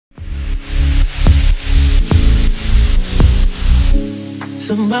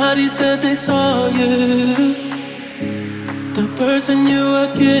Somebody said they saw you. The person you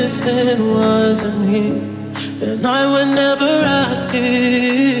were kissing wasn't me, and I would never ask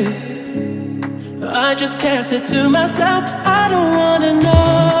you. I just kept it to myself. I don't wanna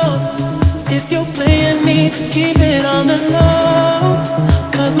know if you're playing me. Keep it on the low,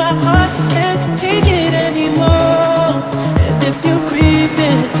 'cause my heart can't take it anymore. And if you're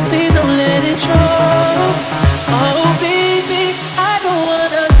creeping, please don't let it show. Oh baby, I don't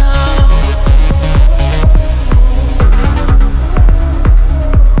wanna know.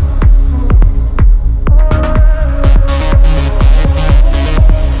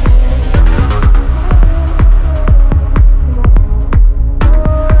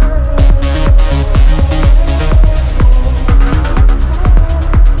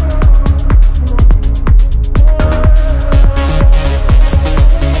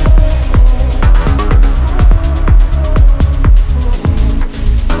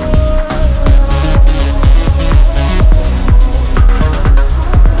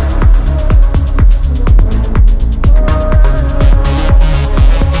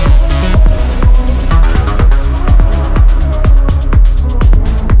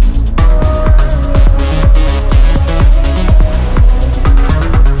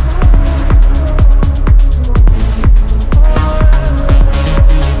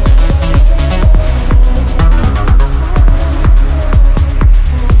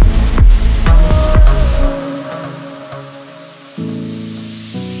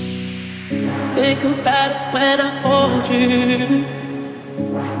 Think about it when I hold you.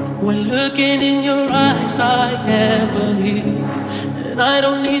 When looking in your eyes, I can't believe. And I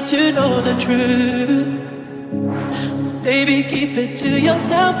don't need to know the truth. Baby, keep it to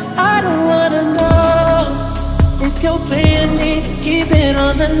yourself. I don't wanna know if you're playing me. Keep it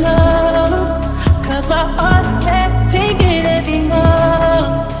on the low, 'cause my heart can't take it anymore.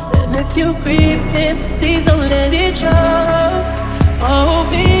 And if you're creeping, please don't let it show. Oh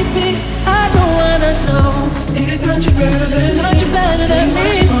baby, I don't wanna know. Did it touch you better than me? Touch you better than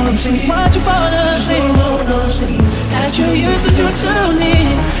me. Watch you fall asleep. That you used to do to me.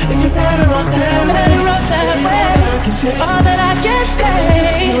 If you're better off that way, all that I can say.